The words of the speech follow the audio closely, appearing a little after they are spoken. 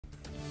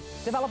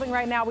Developing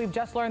right now, we've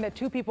just learned that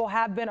 2 people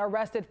have been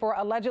arrested for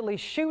allegedly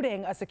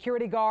shooting a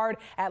security guard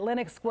at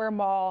Lenox Square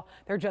Mall.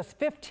 They're just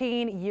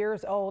 15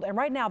 years old. And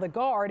right now, the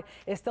guard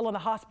is still in the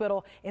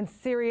hospital in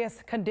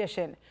serious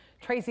condition.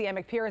 Tracy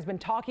McPeer has been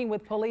talking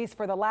with police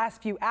for the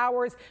last few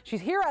hours.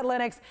 She's here at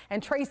Lenox.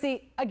 And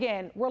Tracy,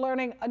 again, we're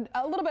learning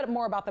a little bit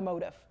more about the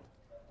motive.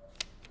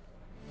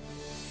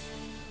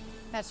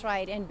 That's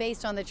right, and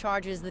based on the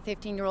charges the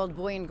 15-year-old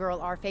boy and girl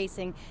are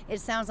facing,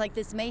 it sounds like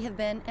this may have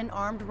been an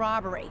armed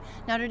robbery.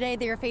 Now today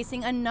they are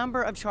facing a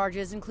number of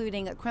charges,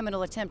 including a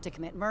criminal attempt to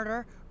commit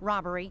murder,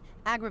 robbery,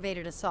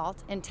 aggravated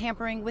assault, and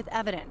tampering with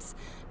evidence.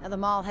 Now the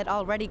mall had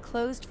already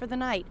closed for the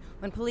night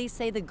when police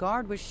say the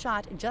guard was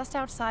shot just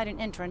outside an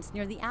entrance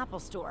near the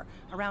Apple store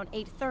around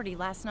 8:30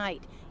 last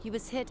night. He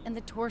was hit in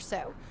the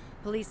torso.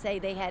 Police say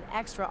they had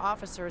extra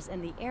officers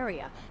in the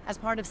area as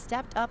part of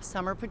stepped-up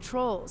summer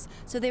patrols,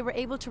 so they were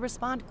able to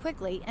respond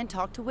quickly and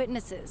talk to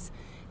witnesses.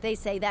 They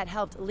say that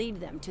helped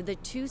lead them to the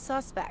 2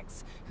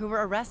 suspects who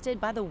were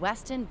arrested by the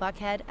Westin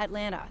Buckhead,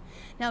 Atlanta.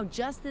 Now,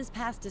 just this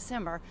past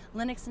December,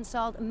 Lenox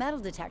installed metal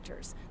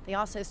detectors. They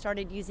also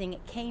started using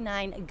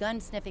canine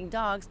gun-sniffing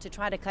dogs to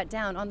try to cut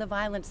down on the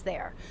violence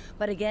there.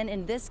 But again,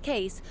 in this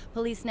case,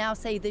 police now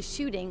say the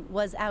shooting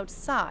was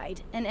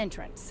outside an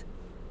entrance.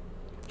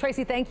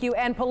 Tracy, thank you.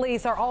 And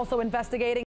police are also investigating